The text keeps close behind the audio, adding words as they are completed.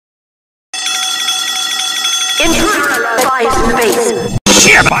Intruder spies in the base.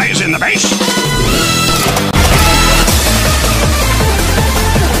 Shit! Spies in the base!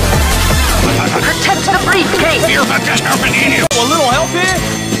 Protect the briefcase! Feel the disturbance in you! A little help here?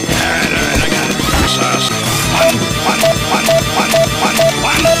 I got it.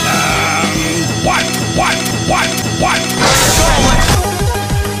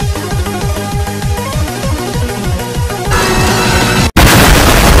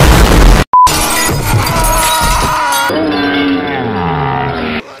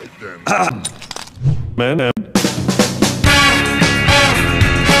 Man.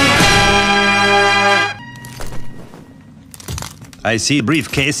 I see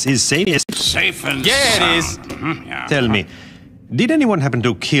briefcase is safe. Safe and Yeah, sound. it is. Yeah. Tell me, did anyone happen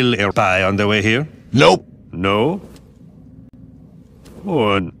to kill a spy on the way here? Nope. No?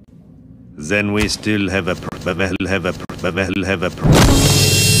 Oh, then we still have a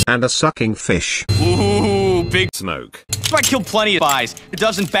And a sucking fish. Ooh, big smoke. I killed plenty of spies. It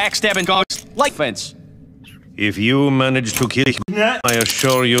doesn't backstab and gongs like fence. If you managed to kill him, I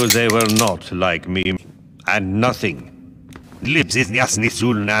assure you they were not like me. And nothing. What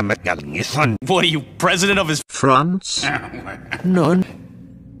are you, president of his France? None.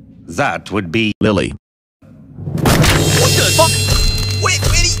 That would be Lily. What the fuck? Wait,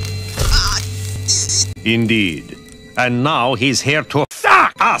 indeed. And now he's here to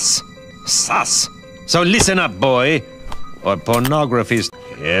fuck us. Sus. So listen up, boy. Or pornographist.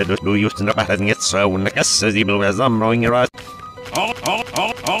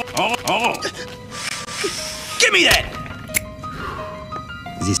 Give me that!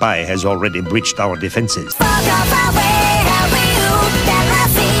 The spy has already breached our defenses.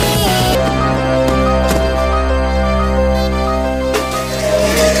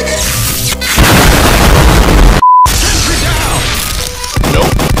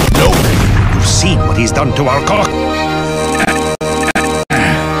 Nope. You've seen what he's done to our car.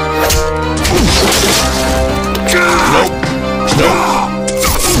 Nope.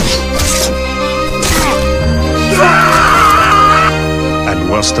 And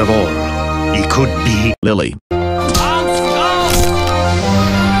worst of all, he could be Lily.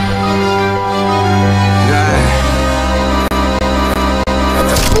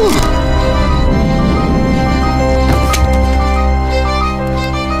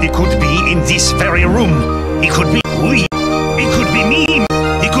 He could be in this very room. He could be we. He could be me.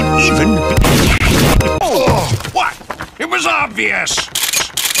 He could even be... Oh, what? It was obvious.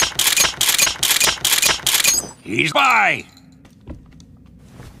 He's by.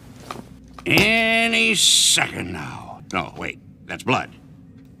 Any second now. No, wait. That's blood.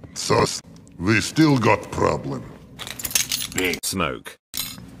 Sus, we still got problem. Big. Smoke.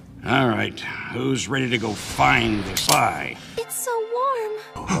 All right. Who's ready to go find the spy? It's so warm.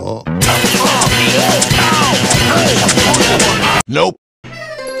 Nope.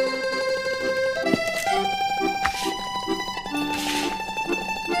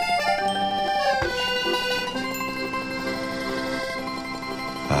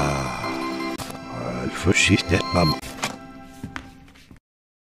 I'll forschicht det, Mom.